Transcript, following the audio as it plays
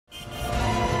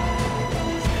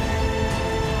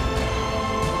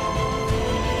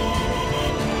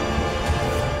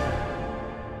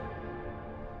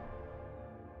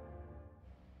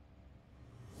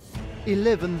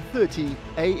11:30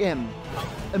 a.m.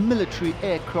 A military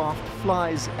aircraft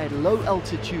flies at low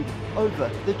altitude over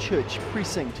the church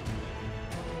precinct.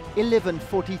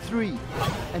 11:43,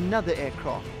 another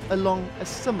aircraft along a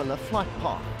similar flight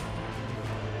path.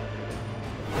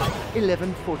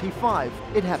 11:45,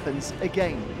 it happens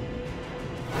again.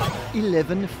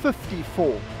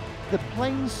 11:54, the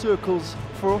plane circles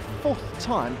for a fourth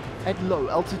time at low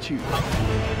altitude.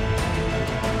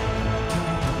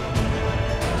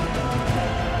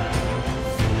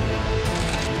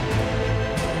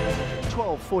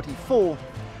 12:44,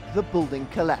 the building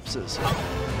collapses.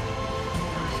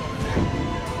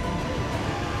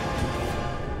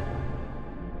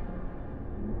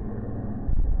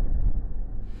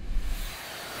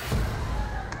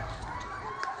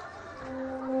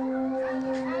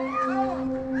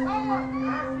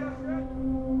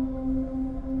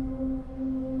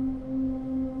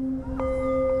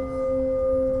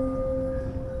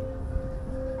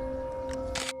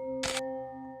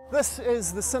 This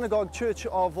is the Synagogue Church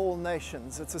of All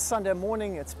Nations. It's a Sunday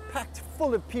morning, it's packed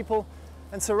full of people,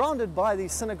 and surrounded by the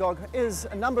synagogue is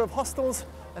a number of hostels,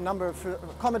 a number of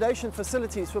accommodation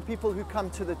facilities for people who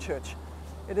come to the church.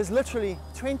 It is literally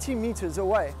 20 meters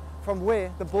away from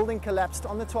where the building collapsed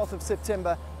on the 12th of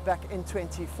September back in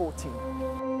 2014.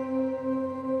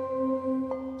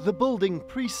 The building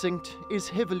precinct is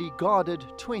heavily guarded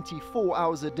 24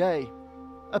 hours a day.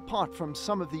 Apart from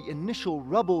some of the initial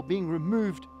rubble being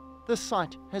removed, the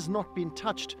site has not been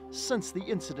touched since the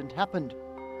incident happened.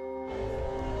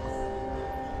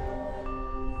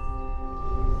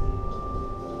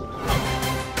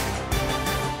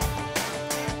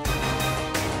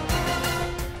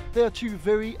 There are two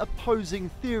very opposing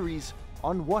theories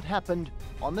on what happened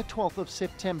on the 12th of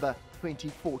September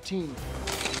 2014.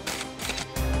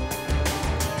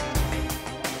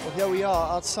 Here we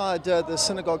are outside the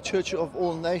Synagogue Church of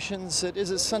All Nations. It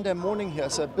is a Sunday morning here,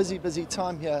 so a busy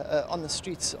time here on the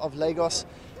streets of Lagos.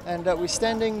 And we're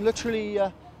standing literally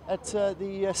at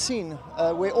the scene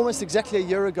where almost exactly a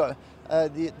year ago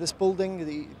this building,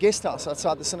 the guest house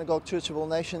outside the Synagogue Church of All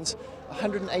Nations,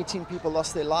 118 people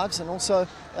lost their lives, and also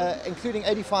including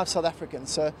 85 South Africans.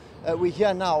 So we're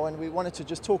here now, and we wanted to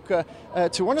just talk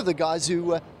to one of the guys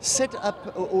who set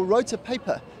up or wrote a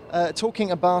paper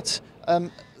talking about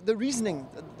the reasoning,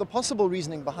 the possible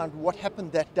reasoning behind what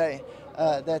happened that day,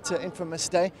 that infamous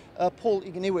day. Paul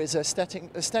Igniwe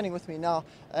is standing with me now,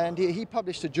 and he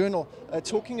published a journal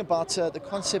talking about the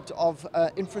concept of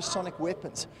infrasonic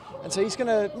weapons. And so he's going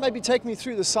to maybe take me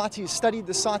through the site. He's studied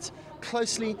the site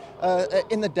closely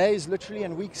in the days, literally,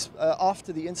 and weeks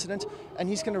after the incident, and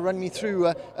he's going to run me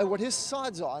through what his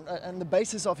sides are and the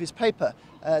basis of his paper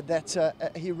that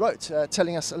he wrote,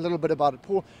 telling us a little bit about it.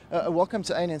 Paul, welcome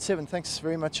to ANN7. Thanks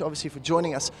very much, obviously, for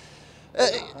joining us.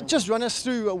 Just run us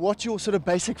through what your sort of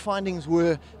basic findings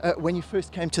were when you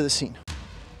first came to the scene.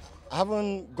 I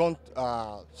haven't gone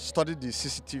studied the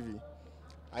CCTV.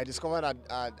 I discovered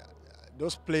that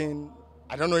those planes,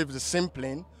 I don't know if it's the same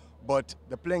plane, but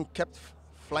the plane kept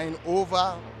flying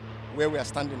over where we are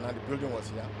standing now. The building was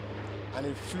here, and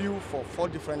it flew for 4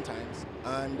 different times.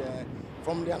 And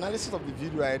from the analysis of the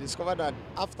video, I discovered that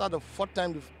after the 4th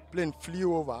time the plane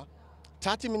flew over,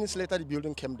 30 minutes later the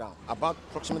building came down. About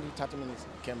approximately 30 minutes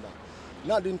it came down.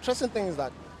 Now the interesting thing is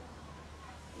that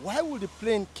why would the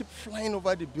plane keep flying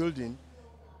over the building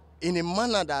in a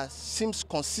manner that seems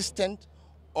consistent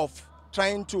of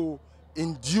trying to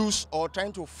induce or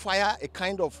trying to fire a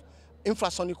kind of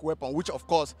infrasonic weapon, which of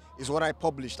course is what I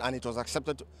published, and it was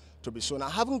accepted to be so. Now,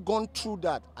 having gone through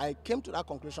that, I came to that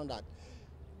conclusion that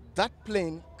that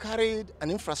plane carried an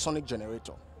infrasonic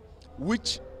generator,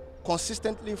 which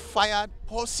consistently fired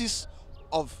pulses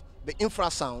of the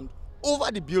infrasound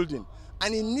over the building,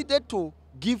 and it needed to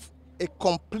give a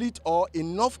complete or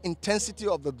enough intensity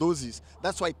of the doses.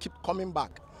 That's why it kept coming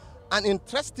back. And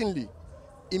interestingly,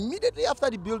 immediately after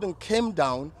the building came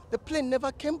down, the plane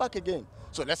never came back again.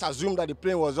 So let's assume that the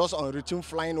plane was just on routine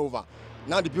flying over.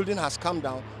 Now the building has come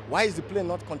down. Why is the plane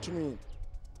not continuing?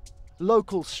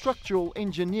 Local structural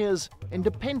engineers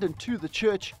independent to the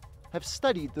church have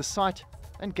studied the site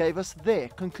and gave us their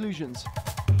conclusions.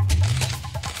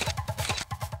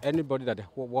 Anybody that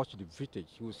watched the footage,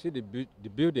 you will see the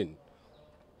building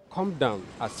come down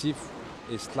as if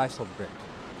a slice of bread.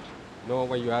 You know,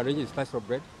 when you arrange a slice of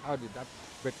bread, how did that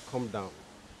bread come down?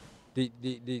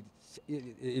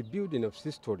 A building of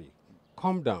 6-story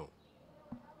come down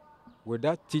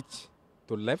without teeth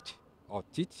to left or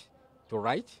teeth to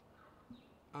right,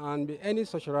 and any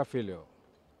structural failure.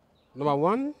 Number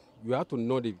one, you have to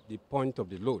know the point of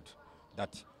the load,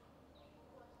 that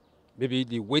maybe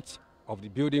the weight of the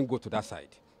building go to that side.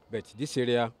 But this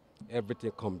area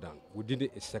everything come down within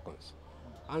a second.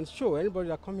 And show anybody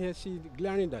that come here see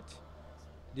glaring that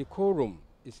the core room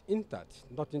is intact,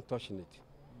 nothing touching it.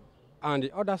 And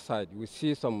the other side, we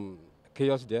see some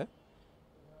chaos there.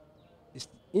 It's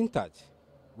intact.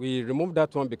 We removed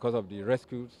that one because of the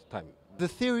rescue time. The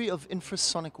theory of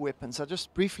infrasonic weapons, I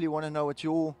just briefly want to know what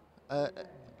your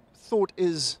thought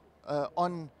is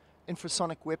on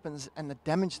infrasonic weapons and the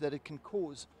damage that it can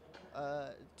cause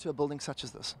to a building such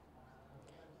as this.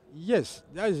 Yes,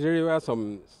 that is really where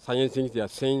some scientists are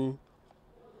saying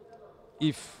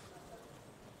if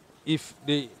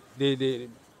they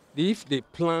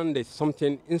plan there's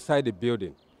something inside the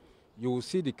building, you will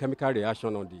see the chemical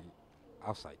reaction on the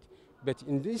outside. But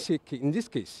in this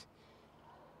case,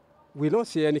 we don't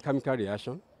see any chemical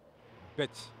reaction, but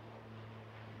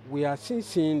we are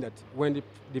seeing that when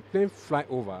the plane fly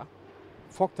over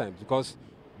 4 times, because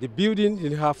the building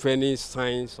didn't have any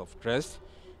signs of stress,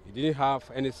 it didn't have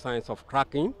any signs of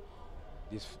cracking.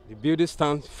 The building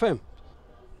stands firm.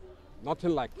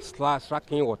 Nothing like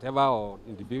cracking, whatever, or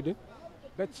in the building.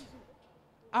 But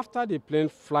after the plane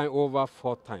flying over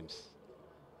 4 times,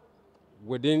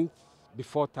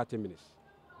 before 30 minutes,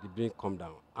 the plane come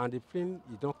down, and the plane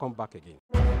you don't come back again.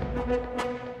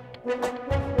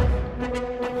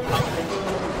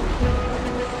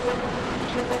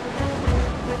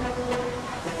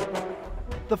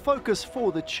 The focus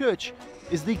for the church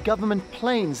is the government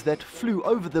planes that flew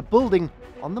over the building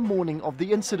on the morning of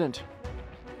the incident.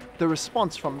 The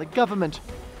response from the government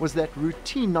was that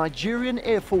routine Nigerian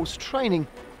Air Force training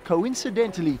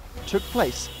coincidentally took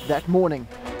place that morning.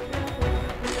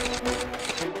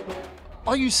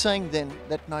 Are you saying then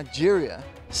that Nigeria,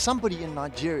 somebody in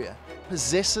Nigeria,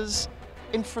 possesses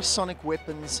infrasonic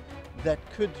weapons that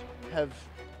could have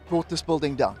brought this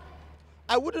building down?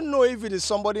 I wouldn't know if it is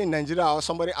somebody in Nigeria or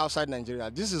somebody outside Nigeria.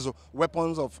 This is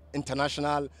weapons of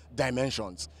international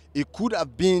dimensions. It could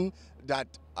have been that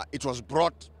it was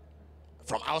brought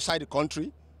from outside the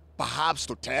country, perhaps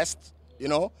to test, you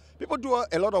know. People do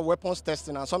a lot of weapons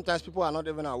testing, and sometimes people are not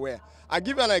even aware. I'll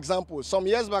give you an example. Some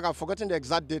years back, I've forgotten the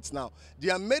exact dates now. The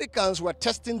Americans were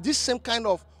testing this same kind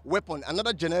of weapon,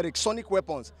 another generic sonic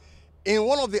weapons, in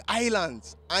one of the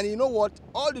islands. And you know what?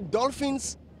 All the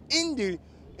dolphins in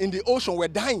the ocean were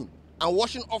dying and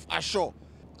washing off ashore.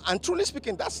 And truly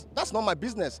speaking, that's not my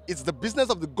business. It's the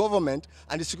business of the government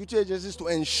and the security agencies to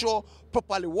ensure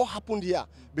properly what happened here.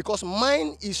 Because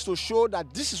mine is to show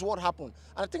that this is what happened.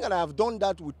 And I think that I have done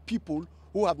that with people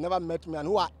who have never met me and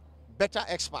who are better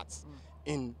experts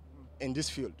in this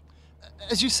field.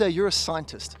 As you say, you're a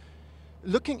scientist.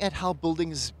 Looking at how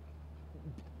buildings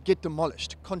get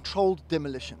demolished, controlled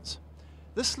demolitions,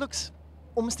 this looks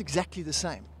almost exactly the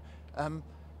same.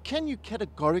 Can you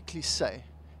categorically say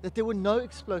that there were no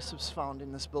explosives found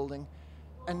in this building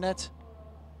and that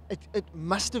it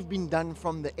must have been done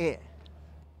from the air?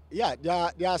 Yeah,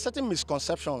 there are certain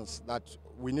misconceptions that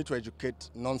we need to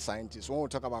educate non-scientists when we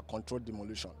talk about controlled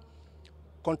demolition.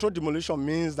 Controlled demolition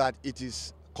means that it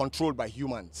is controlled by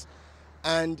humans.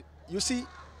 And you see,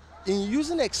 in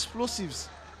using explosives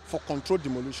for controlled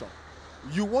demolition,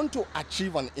 you want to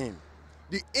achieve an aim.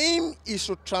 The aim is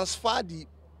to transfer the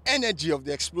energy of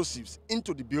the explosives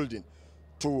into the building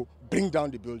to bring down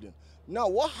the building. Now,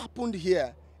 what happened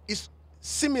here is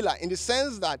similar in the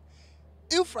sense that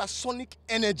infrasonic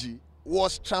energy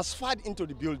was transferred into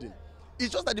the building.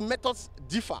 It's just that the methods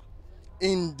differ.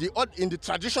 In the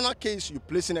traditional case, you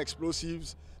place in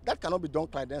explosives, that cannot be done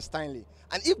clandestinely.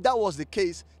 And if that was the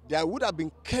case, there would have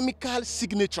been chemical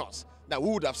signatures that we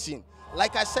would have seen.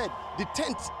 Like I said, the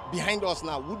tent behind us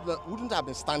now wouldn't have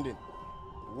been standing.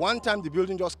 One time the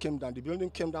building just came down. The building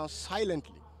came down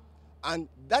silently. And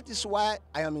that is why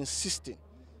I am insisting.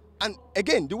 And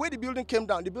again, the way the building came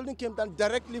down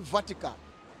directly vertical.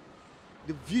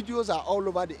 The videos are all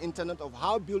over the internet of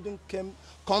how building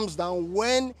comes down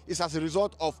when it's as a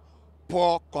result of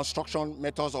poor construction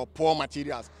methods or poor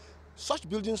materials. Such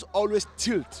buildings always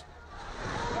tilt.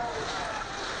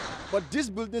 But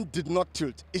this building did not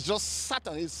tilt. It just sat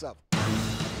on itself.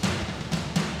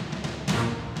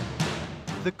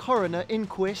 The coroner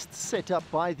inquest set up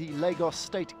by the Lagos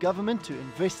state government to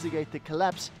investigate the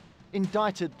collapse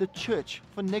indicted the church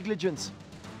for negligence.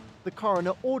 The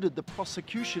coroner ordered the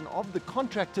prosecution of the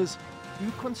contractors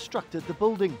who constructed the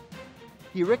building.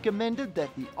 He recommended that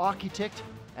the architect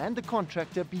and the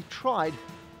contractor be tried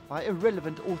by a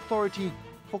relevant authority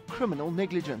for criminal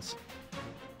negligence.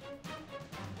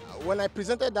 When I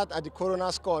presented that at the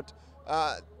coroner's court,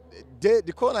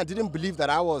 the coroner didn't believe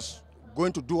that I was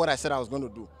going to do what I said I was going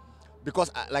to do. Because,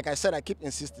 like I said, I keep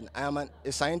insisting, I am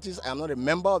a scientist, I am not a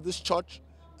member of this church.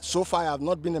 So far, I have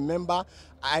not been a member.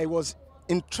 I was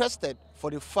interested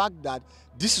for the fact that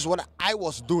this is what I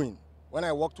was doing when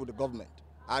I worked with the government.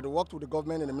 I had worked with the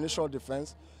government in the Ministry of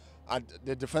Defense at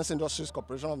the Defense Industries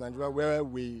Corporation of Nigeria, where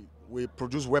we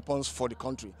produce weapons for the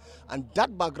country. And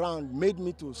that background made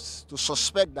me to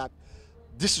suspect that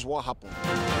this is what happened.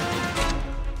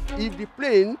 If the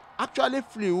plane actually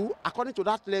flew according to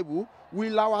that level,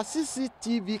 will our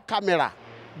CCTV camera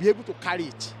be able to carry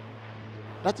it?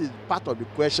 That is part of the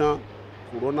question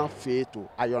coroner failed to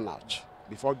iron out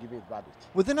before giving his verdict.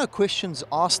 Were there no questions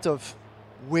asked of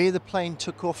where the plane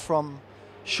took off from?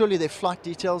 Surely their flight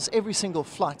details, every single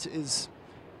flight is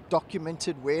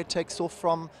documented, where it takes off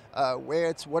from,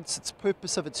 what's its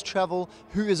purpose of its travel,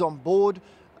 who is on board.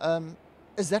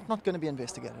 Is that not going to be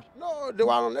investigated? No, they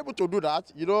were unable to do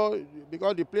that,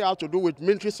 because the plane had to do with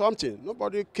military something.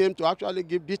 Nobody came to actually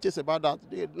give details about that.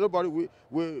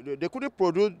 They couldn't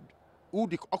produce who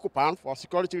the occupant for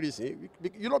security reasons,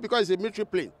 because it's a military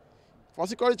plane. For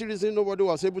security reasons, nobody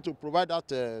was able to provide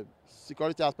that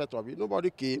security aspect of it. Nobody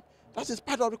came. That is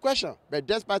part of the question. But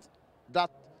despite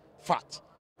that fact,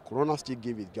 coroner still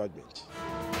gave his judgment.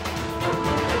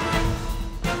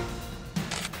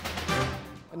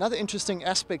 Another interesting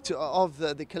aspect of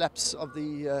the collapse of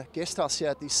the guest house here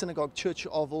at the Synagogue Church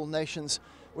of All Nations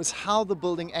was how the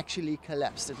building actually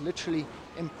collapsed. It literally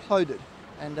imploded.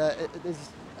 And there's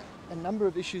a number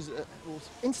of issues, or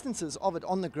instances of it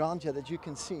on the ground here that you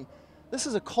can see. This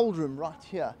is a cold room right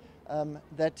here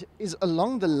that is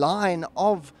along the line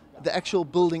of the actual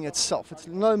building itself. It's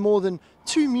no more than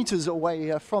 2 meters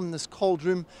away from this cold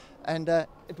room, and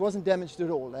it wasn't damaged at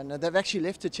all. And they've actually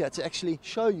left it here to actually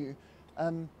show you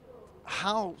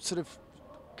how sort of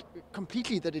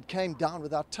completely that it came down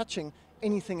without touching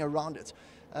anything around it.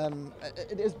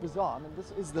 It is bizarre. I mean,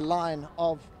 this is the line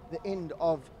of the end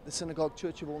of the Synagogue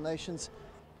Church of All Nations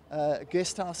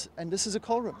guest house, and this is a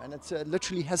coal room, and it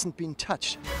literally hasn't been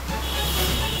touched.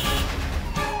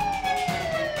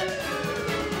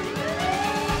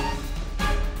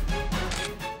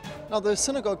 Now, the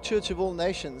Synagogue Church of All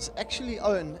Nations actually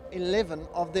own 11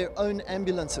 of their own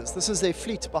ambulances. This is their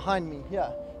fleet behind me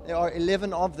here. There are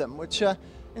 11 of them, which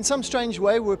in some strange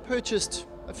way were purchased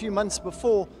a few months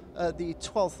before the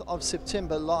 12th of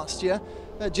September last year.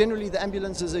 Generally, the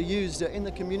ambulances are used in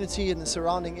the community, in the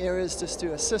surrounding areas, just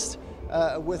to assist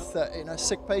with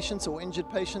sick patients or injured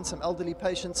patients, some elderly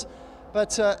patients.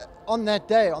 But on that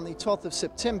day, on the 12th of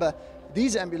September,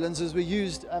 these ambulances were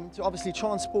used to obviously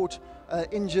transport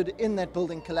injured in that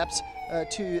building collapse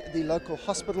to the local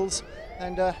hospitals.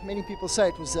 And many people say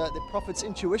it was the prophet's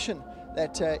intuition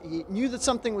that he knew that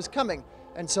something was coming.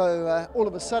 And so all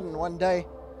of a sudden, one day,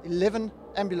 11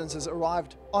 ambulances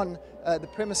arrived on the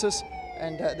premises,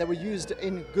 and they were used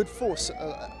in good force.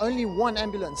 Only one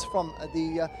ambulance from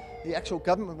the actual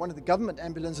government, one of the government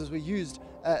ambulances, were used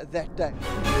that day.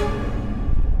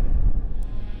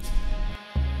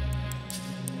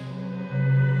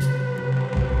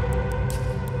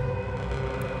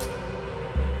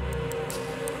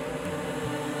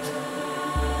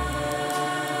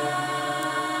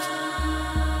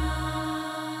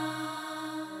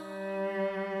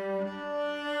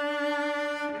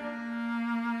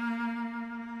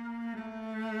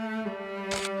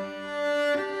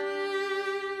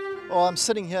 Well, I'm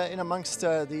sitting here in amongst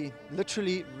the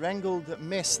literally wrangled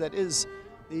mess that is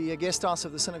the guest house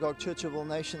of the Synagogue Church of All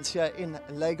Nations here in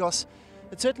Lagos.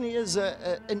 It certainly is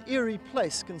an eerie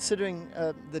place, considering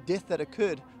the death that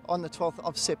occurred on the 12th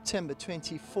of September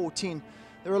 2014.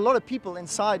 There were a lot of people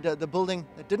inside the building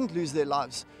that didn't lose their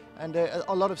lives, and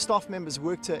a lot of staff members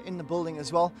worked in the building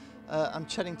as well. I'm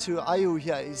chatting to Ayu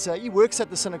here. He works at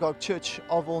the Synagogue Church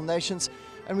of All Nations,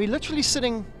 and we're literally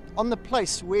sitting on the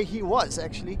place where he was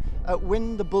actually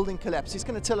when the building collapsed. He's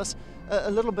going to tell us a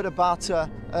little bit about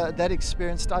that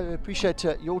experience. I appreciate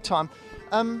your time.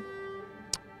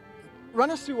 Run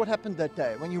us through what happened that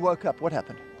day. When you woke up, what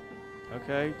happened?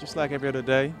 Okay, just like every other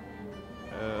day,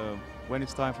 when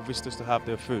it's time for visitors to have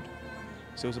their food.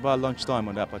 So it was about lunchtime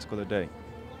on that particular day,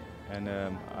 and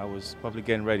I was probably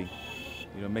getting ready,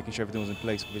 making sure everything was in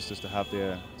place for visitors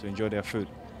to enjoy their food.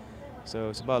 So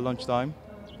it's about lunchtime,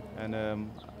 and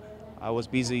I was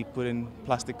busy putting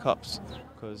plastic cups,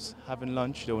 because having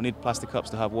lunch, they will need plastic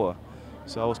cups to have water.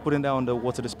 So I was putting down the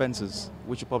water dispensers,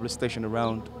 which are probably stationed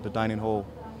around the dining hall.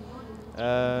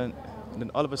 And then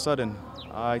all of a sudden,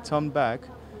 I turned back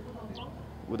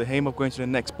with the aim of going to the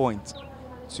next point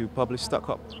to probably stock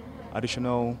up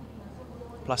additional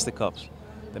plastic cups.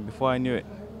 Then before I knew it,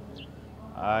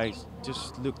 I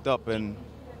just looked up and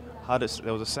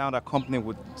there was a sound accompanied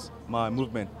with my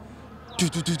movement.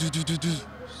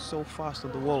 So fast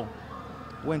on the wall,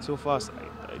 went so fast,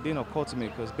 it didn't occur to me,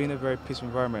 because being a very peaceful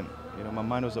environment, You know, my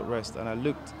mind was at rest, and I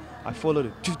looked, I followed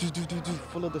it,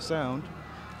 followed the sound,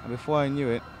 and before I knew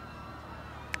it,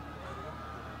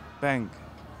 bang,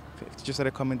 it just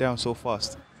started coming down so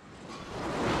fast.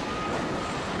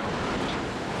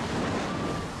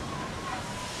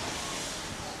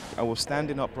 I was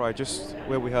standing upright, just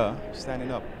where we are, standing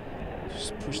up,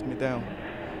 just pushed me down,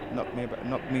 knocked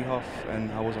me off,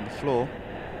 and I was on the floor.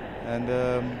 And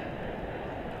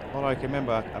all I can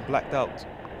remember, I blacked out.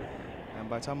 And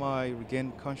by the time I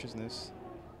regained consciousness,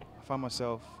 I found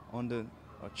myself under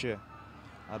a chair.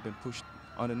 I'd been pushed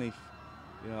underneath.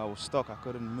 You know, I was stuck. I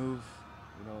couldn't move,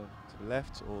 you know, to the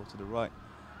left or to the right.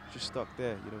 Just stuck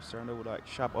there, you know, surrounded with like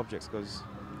sharp objects, because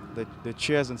the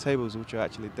chairs and tables which are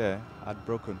actually there had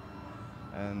broken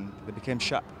and they became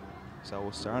sharp. So I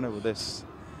was surrounded with this.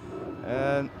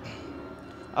 And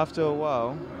after a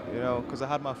while, you know, because I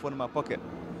had my phone in my pocket,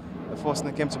 the first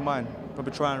thing that came to mind,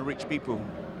 probably try and reach people,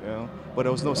 you know, but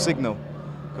there was no signal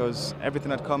because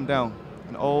everything had come down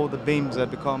and all the beams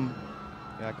had become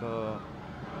like a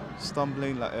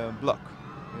stumbling, like a block,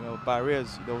 you know,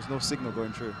 barriers. There was no signal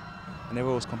going through and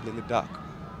everywhere was completely dark.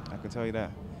 I can tell you that.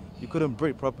 You couldn't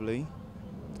breathe properly.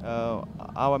 How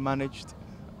I managed,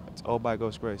 it's all by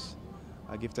God's grace.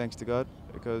 I give thanks to God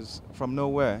because from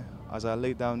nowhere, as I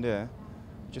lay down there,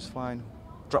 just find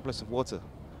droplets of water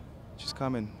just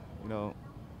coming, you know,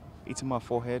 eating my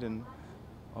forehead and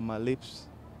on my lips,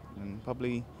 and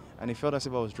it felt as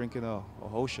if I was drinking a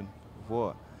ocean of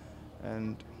water.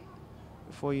 And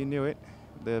before you knew it,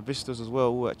 the visitors as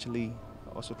well were actually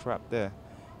also trapped there.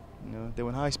 You know, they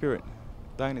were in high spirit.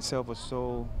 That in itself was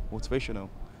so motivational,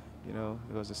 you know,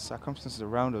 because the circumstances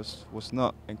around us was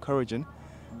not encouraging,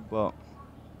 but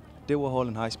they were all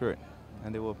in high spirit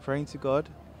and they were praying to God,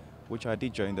 which I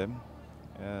did join them.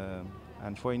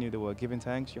 And before you knew, they were giving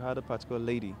thanks. You had a particular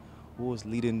lady who was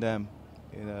leading them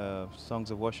in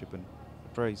songs of worship and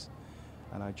praise.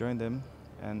 And I joined them,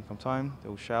 and from time they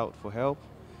would shout for help,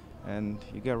 and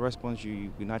you get a response.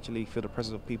 You naturally feel the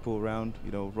presence of people around,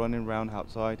 you know, running around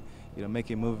outside, you know,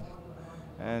 making move.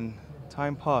 And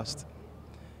time passed.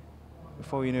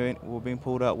 Before you knew it, we were being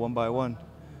pulled out one by one.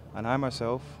 And I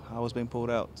myself, I was being pulled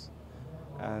out.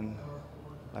 And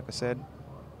like I said,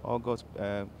 all God's,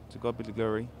 to God be the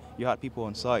glory. You had people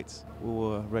on site who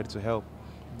were ready to help.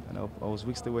 And I was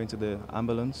whisked away into the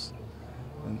ambulance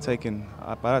and taken.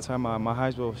 By that time, my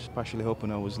eyes were partially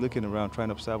open. I was looking around, trying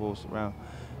to observe what was around.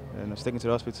 And I was taken to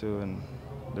the hospital, and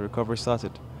the recovery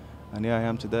started. And here I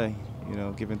am today, you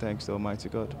know, giving thanks to Almighty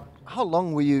God. How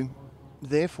long were you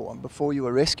there for before you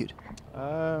were rescued?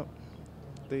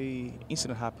 The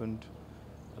incident happened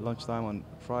at lunchtime on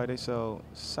Friday, so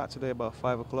Saturday about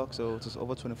 5 o'clock, so it was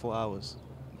over 24 hours.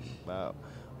 About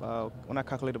when I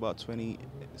calculated, about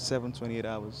 27, 28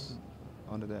 hours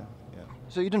under there, yeah.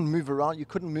 So you didn't move around, you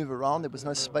couldn't move around, there was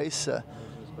no space? There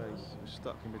was no space, you were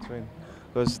stuck in between.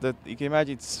 Because you can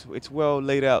imagine it's well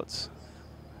laid out,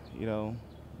 you know,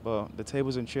 but the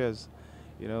tables and chairs,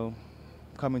 you know,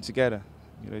 coming together,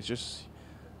 you know, it's just,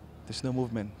 there's no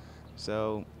movement.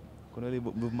 So I couldn't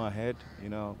really move my head, you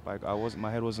know, like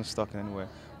my head wasn't stuck anywhere,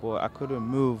 but I couldn't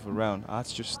move around. I had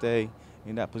to just stay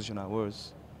in that position I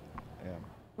was. Yeah.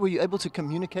 Were you able to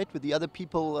communicate with the other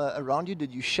people around you?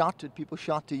 Did you shout? Did people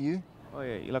shout to you? Oh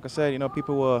yeah, like I said, you know,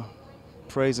 people were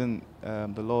praising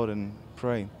the Lord and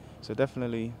praying. So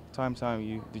definitely, time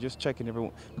you just checking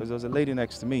everyone, because there was a lady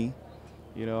next to me,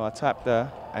 you know, I tapped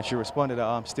her and she responded that,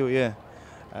 oh, I'm still here.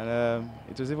 And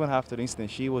it was even after the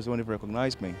incident, she was the one who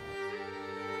recognized me.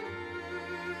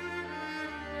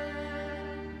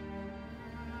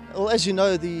 Well, as you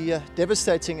know, the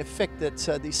devastating effect that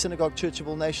the Synagogue Church of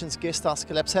All Nations guesthouse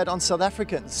collapse had on South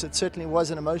Africans, it certainly was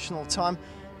an emotional time.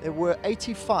 There were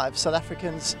 85 South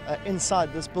Africans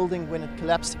inside this building when it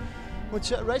collapsed,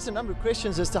 which raised a number of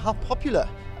questions as to how popular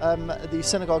the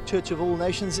Synagogue Church of All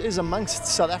Nations is amongst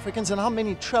South Africans and how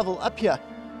many travel up here.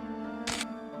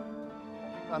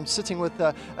 I'm sitting with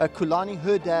Kulani.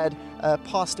 Her dad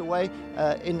passed away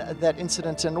in that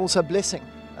incident, and also Blessing.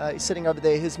 He's sitting over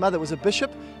there. His mother was a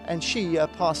bishop, and she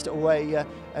passed away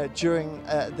during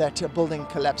that building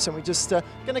collapse. And we're just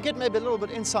going to get maybe a little bit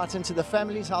insight into the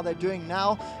families, how they're doing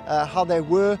now, how they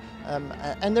were,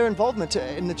 and their involvement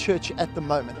in the church at the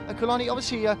moment. Kulani,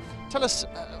 obviously, tell us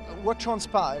what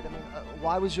transpired. I mean,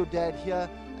 why was your dad here,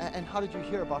 and how did you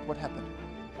hear about what happened?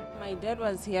 My dad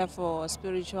was here for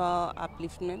spiritual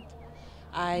upliftment.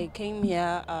 I came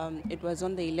here, it was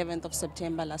on the 11th of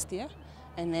September last year.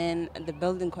 And then the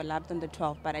building collapsed on the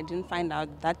 12th, but I didn't find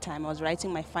out that time. I was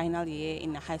writing my final year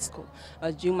in high school. I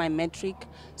was doing my metric.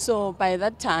 So by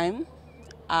that time,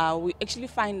 We actually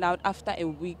find out after a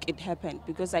week it happened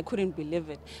because I couldn't believe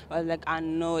it. I was like, I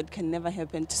know it can never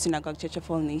happen to Synagogue Church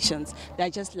of All Nations. They're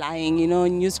just lying, you know,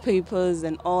 newspapers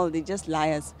and all, they're just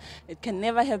liars. It can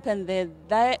never happen there.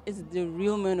 That is the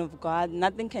real man of God.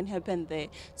 Nothing can happen there.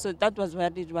 So that was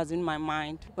what it was in my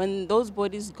mind. When those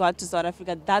bodies got to South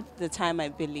Africa, that's the time I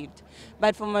believed.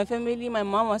 But for my family, my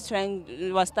mom was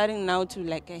starting now to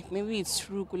like, hey, maybe it's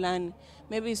true, Kulani.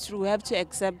 Maybe it's true, we have to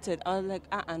accept it. I was like,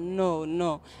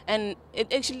 no. And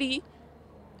it actually,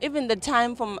 even the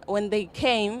time from when they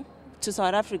came to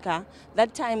South Africa,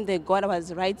 that time I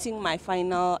was writing my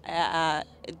final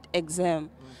exam.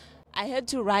 I had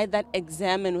to write that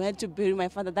exam and we had to bury my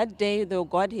father. That day they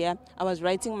got here, I was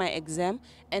writing my exam.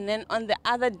 And then on the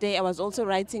other day, I was also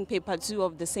writing paper 2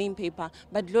 of the same paper.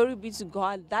 But glory be to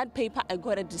God, that paper, I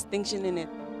got a distinction in it.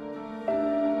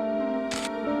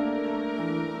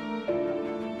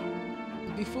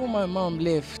 Before my mom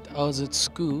left, I was at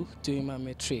school doing my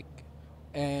matric.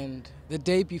 And the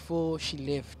day before she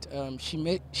left,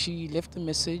 she left a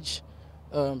message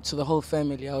to the whole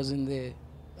family. I was in there.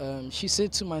 She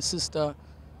said to my sister,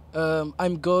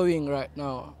 I'm going right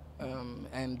now,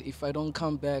 and if I don't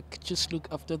come back, just look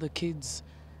after the kids,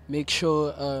 make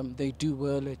sure they do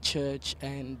well at church,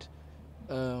 and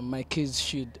my kids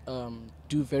should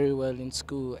do very well in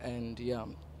school, and yeah,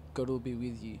 God will be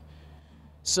with you.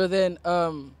 So then,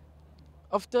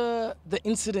 after the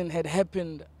incident had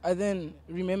happened, I then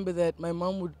remember that my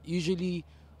mom would usually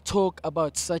talk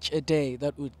about such a day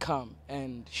that would come,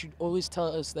 and she'd always tell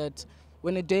us that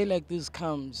when a day like this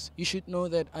comes, you should know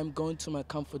that I'm going to my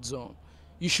comfort zone.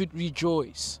 You should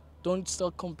rejoice. Don't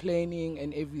start complaining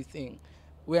and everything.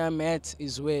 Where I'm at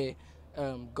is where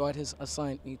God has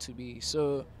assigned me to be.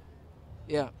 So,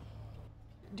 yeah.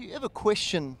 Do you ever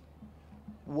question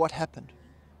what happened?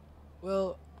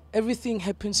 Well, everything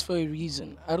happens for a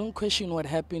reason. I don't question what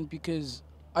happened because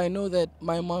I know that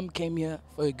my mom came here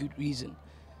for a good reason.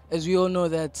 As we all know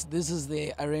that this is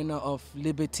the arena of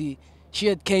liberty. She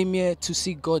had came here to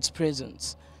seek God's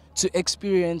presence, to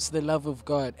experience the love of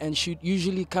God. And she'd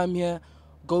usually come here,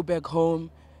 go back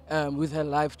home with her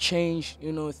life changed.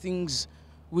 You know, things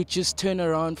would just turn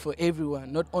around for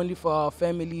everyone, not only for our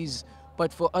families,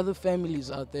 but for other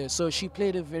families out there. So she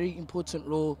played a very important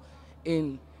role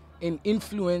in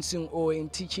influencing or in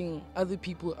teaching other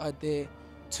people out there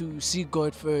to seek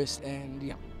God first, and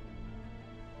yeah.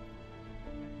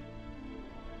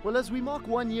 Well, as we mark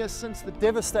 1 year since the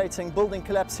devastating building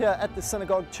collapse here at the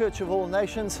Synagogue Church of All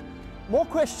Nations, more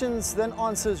questions than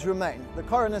answers remain. The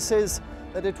coroner says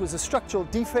that it was a structural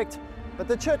defect, but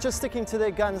the church is sticking to their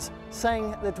guns,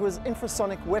 saying that it was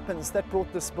infrasonic weapons that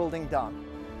brought this building down.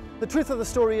 The truth of the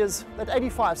story is that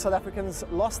 85 South Africans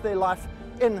lost their life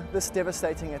in this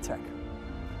devastating attack.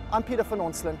 I'm Peter van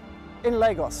Onselen in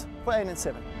Lagos for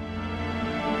ANN7.